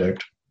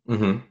project.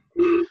 Mm-hmm.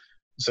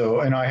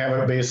 So, and I have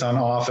it based on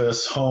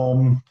office,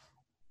 home,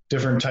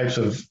 different types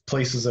of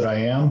places that I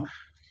am.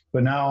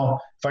 But now,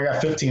 if I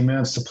got 15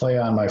 minutes to play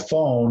on my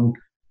phone,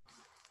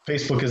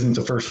 Facebook isn't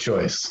the first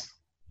choice.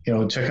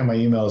 Checking my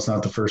email is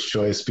not the first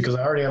choice because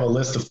I already have a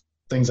list of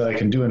things that I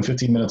can do in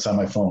 15 minutes on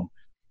my phone.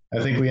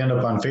 I think we end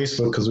up on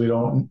Facebook because we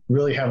don't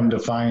really haven't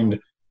defined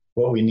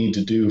what we need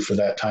to do for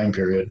that time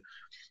period.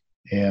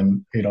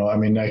 And,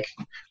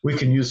 we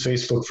can use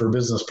Facebook for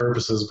business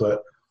purposes,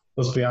 but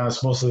let's be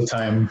honest, most of the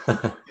time,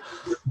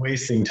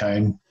 wasting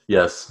time.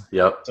 Yes.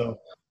 Yep. So,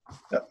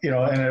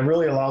 and it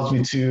really allows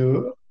me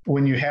to,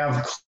 when you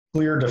have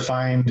clear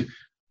defined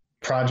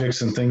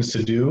projects and things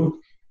to do,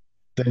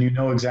 then you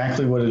know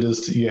exactly what it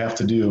is that you have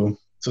to do.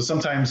 So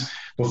sometimes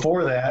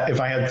before that,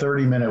 if I had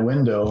 30-minute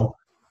window,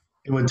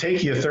 it would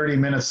take you 30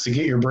 minutes to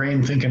get your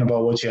brain thinking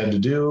about what you had to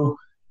do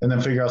and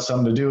then figure out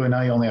something to do. And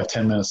now you only have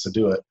 10 minutes to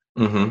do it.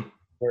 Mm-hmm.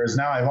 Whereas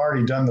now I've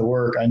already done the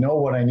work. I know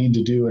what I need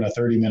to do in a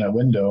 30-minute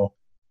window.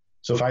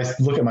 So if I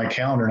look at my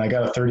calendar and I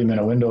got a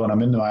 30-minute window and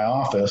I'm into my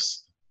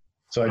office,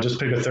 so I just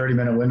pick a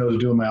 30-minute window to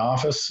do in my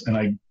office and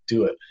I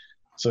do it.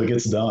 So it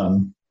gets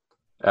done.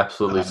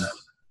 Absolutely.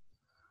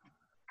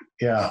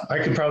 Yeah, I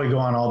could probably go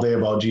on all day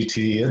about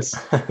GT.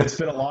 It's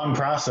been a long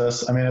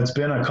process. I mean, it's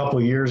been a couple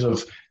of years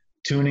of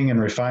tuning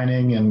and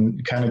refining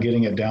and kind of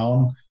getting it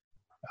down.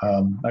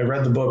 I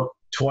read the book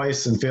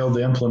twice and failed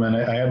to implement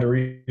it. I had to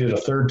read it a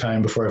third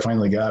time before I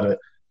finally got it.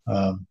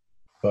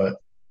 But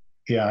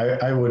yeah,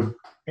 I would,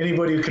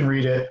 anybody who can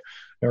read it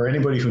or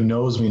anybody who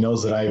knows me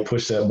knows that I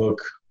push that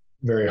book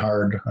very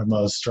hard. I'm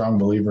a strong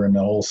believer in the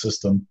whole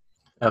system.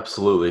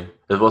 Absolutely.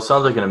 Well, it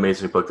sounds like an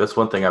amazing book. That's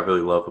one thing I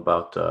really love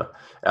about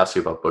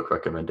asking about book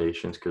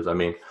recommendations, because I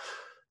mean,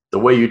 the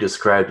way you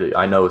described it,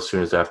 I know as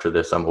soon as after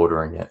this, I'm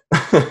ordering it.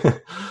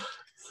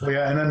 Well,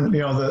 yeah, and then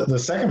the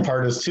second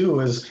part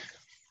is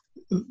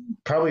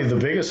probably the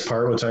biggest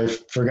part, which I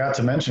forgot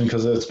to mention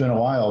because it's been a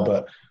while.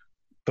 But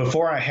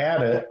before I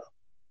had it,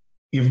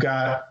 you've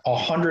got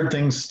 100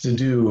 things to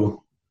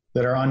do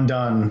that are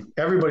undone.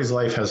 Everybody's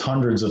life has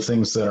hundreds of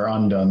things that are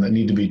undone that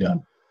need to be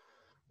done.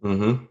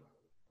 Mm-hmm.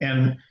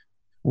 And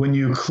when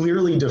you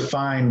clearly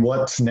define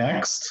what's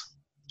next,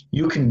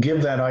 you can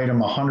give that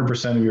item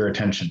 100% of your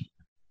attention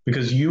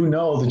because you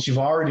know that you've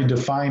already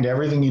defined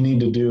everything you need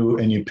to do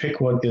and you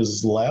pick what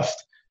is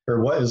left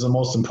or what is the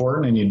most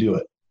important and you do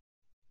it.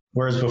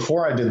 Whereas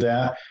before I did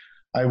that,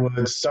 I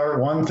would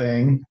start one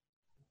thing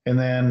and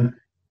then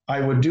I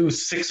would do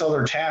 6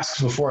 other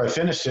tasks before I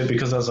finished it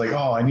because I was like,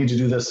 oh, I need to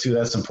do this too.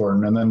 That's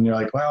important. And then you're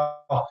like,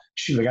 well,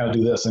 shoot, I got to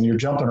do this. And you're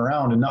jumping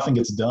around and nothing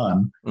gets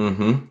done.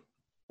 Mm-hmm.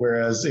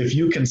 Whereas if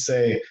you can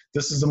say,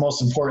 this is the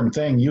most important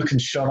thing, you can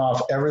shut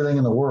off everything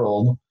in the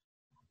world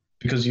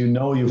because you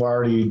know you've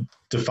already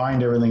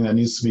defined everything that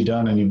needs to be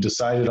done and you've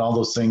decided all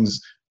those things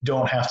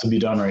don't have to be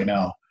done right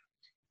now.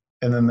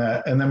 And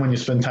then when you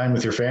spend time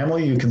with your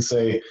family, you can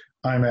say,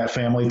 I'm at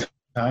family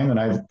time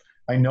and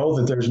I know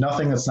that there's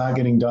nothing that's not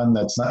getting done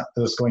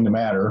that's going to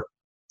matter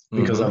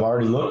because I've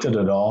already looked at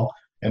it all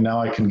and now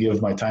I can give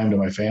my time to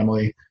my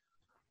family.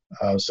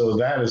 So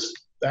that is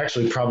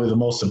actually probably the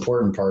most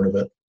important part of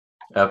it.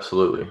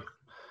 Absolutely.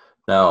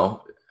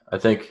 Now, I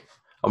think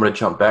I'm going to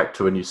jump back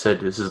to when you said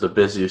this is the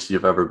busiest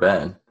you've ever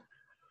been.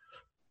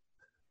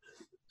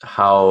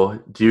 How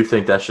do you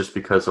think that's just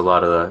because a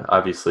lot of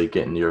obviously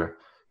getting your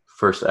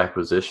first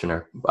acquisition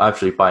or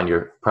actually buying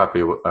your property,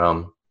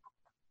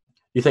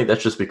 you think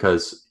that's just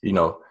because,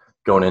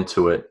 going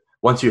into it,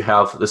 once you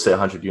have, let's say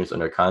 100 units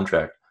under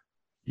contract,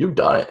 you've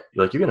done it.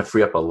 You're going to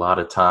free up a lot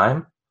of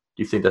time.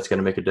 Do you think that's going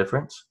to make a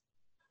difference?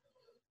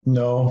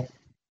 No,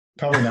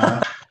 probably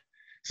not.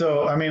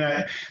 So, I mean,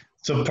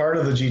 so part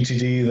of the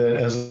GTD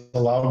that has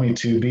allowed me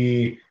to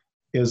be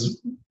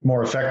is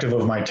more effective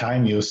of my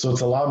time use. So it's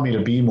allowed me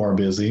to be more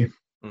busy.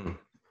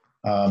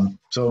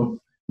 So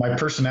my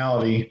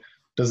personality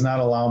does not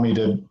allow me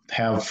to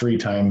have free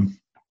time.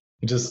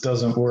 It just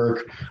doesn't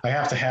work. I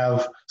have to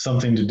have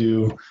something to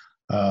do.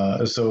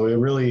 So it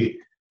really,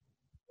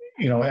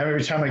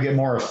 every time I get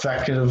more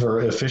effective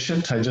or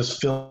efficient, I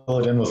just fill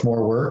it in with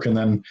more work. And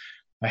then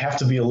I have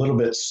to be a little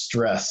bit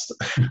stressed.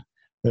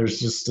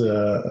 There's just,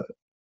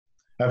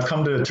 I've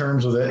come to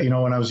terms with it.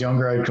 When I was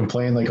younger, I'd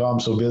complain like, oh, I'm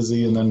so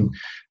busy. And then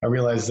I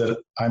realized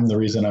that I'm the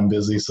reason I'm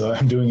busy. So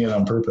I'm doing it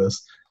on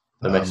purpose.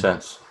 That makes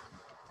sense.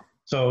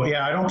 So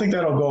yeah, I don't think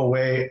that'll go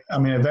away. I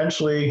mean,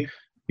 eventually,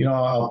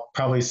 I'll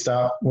probably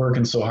stop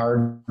working so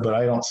hard, but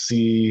I don't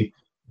see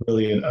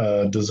really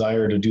a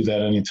desire to do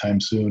that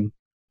anytime soon.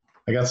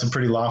 I got some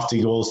pretty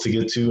lofty goals to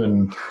get to,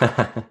 and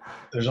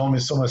there's only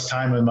so much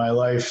time in my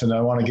life, and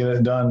I want to get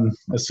it done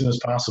as soon as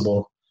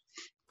possible.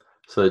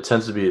 So it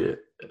tends to be,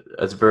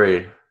 it's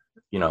very,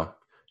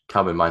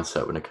 common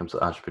mindset when it comes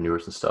to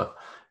entrepreneurs and stuff.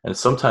 And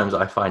sometimes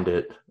I find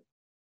it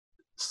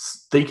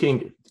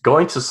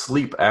going to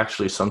sleep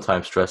actually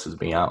sometimes stresses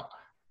me out.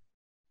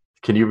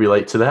 Can you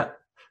relate to that?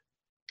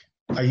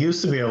 I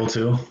used to be able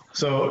to.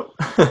 So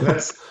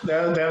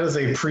that is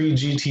a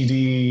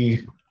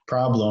pre-GTD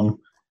problem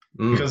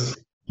because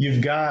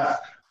you've got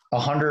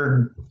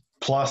 100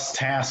 plus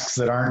tasks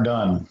that aren't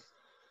done.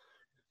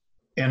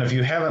 And if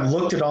you haven't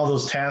looked at all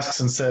those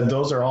tasks and said,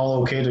 those are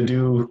all okay to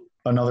do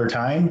another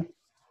time,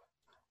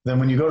 then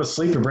when you go to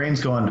sleep, your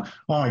brain's going,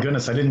 oh my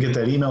goodness, I didn't get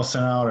that email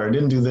sent out, or I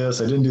didn't do this,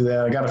 I didn't do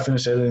that. I got to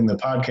finish editing the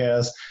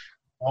podcast.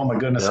 Oh my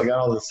goodness, I got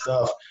all this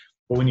stuff.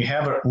 But when you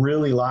have it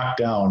really locked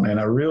down and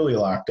are really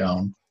locked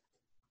down,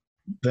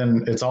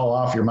 then it's all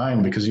off your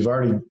mind because you've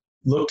already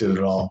looked at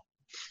it all.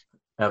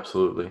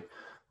 Absolutely.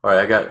 All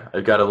right,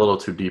 I got a little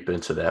too deep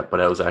into that, but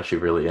that was actually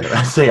really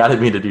interesting. I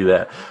didn't mean to do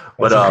that.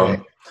 But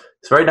okay.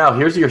 So right now,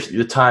 here's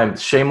your time,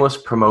 shameless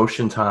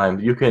promotion time.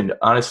 You can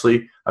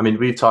honestly, I mean,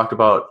 we've talked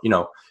about,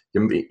 your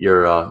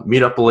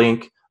meetup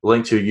link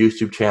to your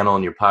YouTube channel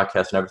and your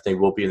podcast and everything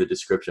will be in the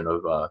description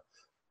of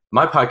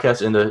my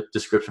podcast, in the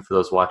description for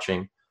those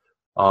watching.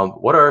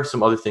 What are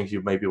some other things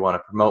you maybe want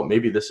to promote?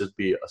 Maybe this would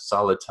be a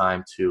solid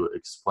time to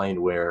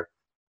explain where,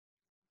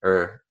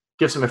 or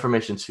give some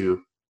information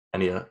to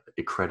any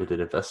accredited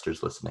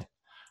investors listening.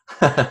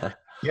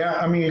 Yeah,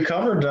 I mean, you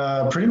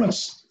covered pretty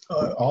much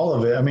all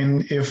of it. I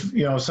mean, if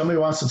somebody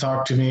wants to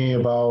talk to me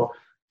about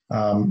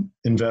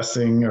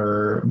investing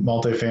or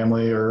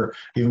multifamily or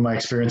even my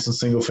experience in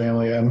single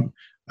family, I'm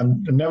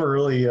never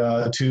really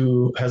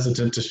too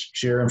hesitant to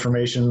share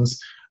information.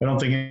 I don't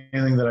think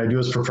anything that I do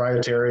is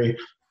proprietary.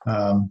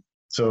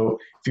 So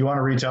if you want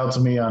to reach out to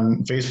me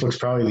on Facebook's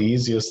probably the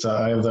easiest.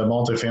 I have the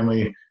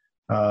multifamily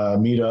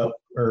meetup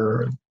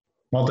or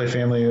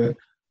multifamily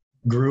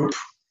group.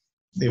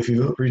 If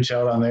you reach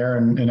out on there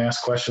and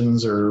ask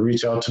questions or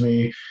reach out to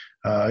me,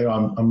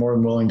 I'm more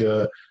than willing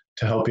to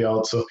help you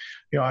out. So,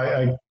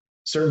 I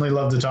certainly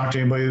love to talk to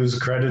anybody who's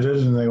accredited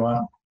and they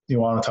want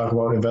to talk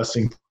about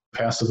investing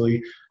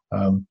passively.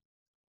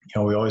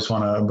 We always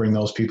want to bring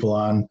those people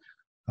on.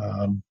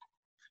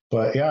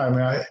 But yeah, I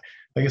mean,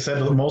 like I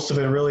said, most of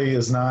it really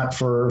is not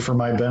for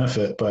my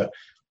benefit, but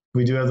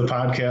we do have the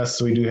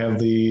podcast. We do have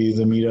the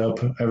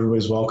meetup.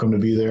 Everybody's welcome to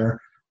be there.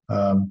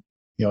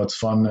 It's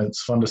fun.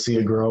 It's fun to see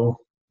it grow,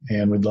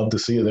 and we'd love to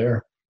see you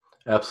there.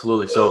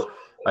 Absolutely. So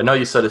I know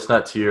you said it's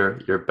not to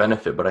your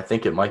benefit, but I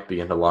think it might be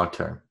in the long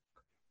term.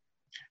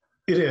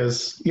 It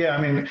is. Yeah.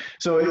 I mean,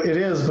 so it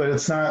is, but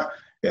it's not.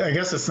 I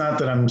guess it's not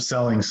that I'm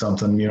selling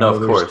something. No,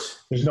 of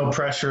course. There's no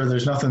pressure.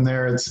 There's nothing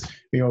there. It's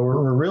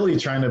we're really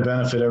trying to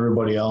benefit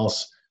everybody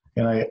else,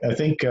 and I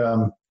think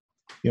one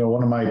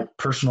of my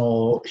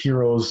personal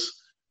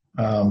heroes.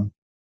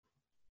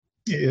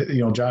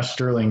 Josh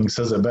Sterling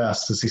says it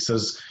best, is he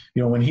says,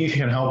 when he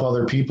can help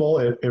other people,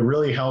 it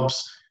really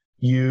helps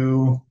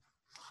you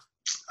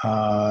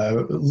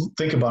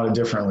think about it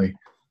differently.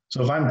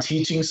 So if I'm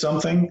teaching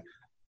something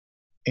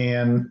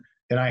and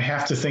I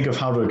have to think of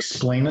how to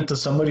explain it to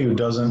somebody who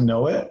doesn't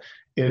know it,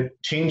 it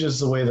changes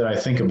the way that I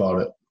think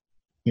about it.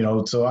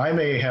 So I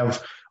may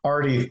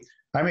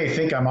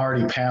think I'm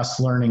already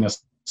past learning a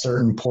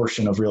certain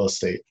portion of real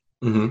estate.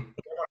 Mm-hmm.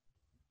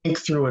 Think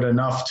through it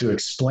enough to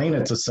explain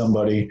it to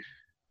somebody,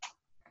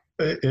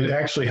 it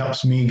actually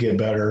helps me get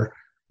better.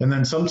 And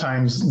then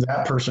sometimes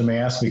that person may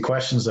ask me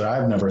questions that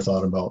I've never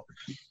thought about.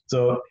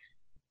 So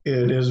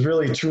it is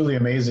really truly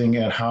amazing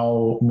at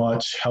how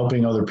much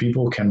helping other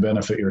people can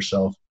benefit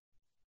yourself.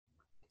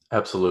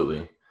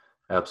 Absolutely.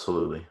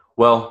 Absolutely.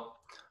 Well,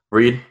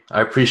 Reed,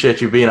 I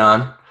appreciate you being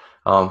on.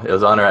 It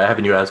was an honor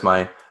having you as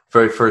my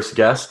very first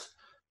guest.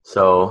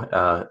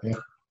 So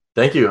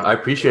Thank you. I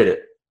appreciate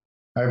it.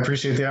 I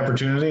appreciate the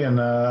opportunity, and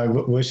I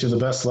wish you the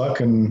best luck,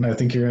 and I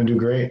think you're going to do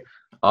great.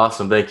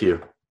 Awesome. Thank you.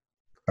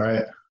 All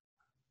right.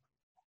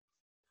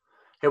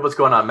 Hey, what's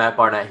going on? Matt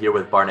Barnett here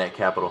with Barnett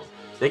Capital.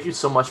 Thank you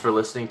so much for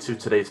listening to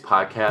today's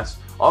podcast.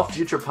 All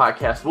future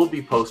podcasts will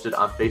be posted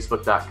on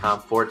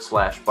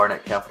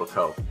facebook.com/Barnett Capital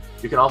Co.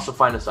 You can also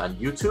find us on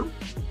YouTube,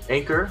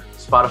 Anchor,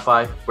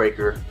 Spotify,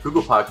 Breaker,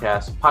 Google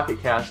Podcasts, Pocket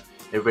Cast,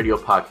 and Radio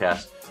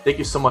Podcast. Thank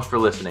you so much for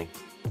listening.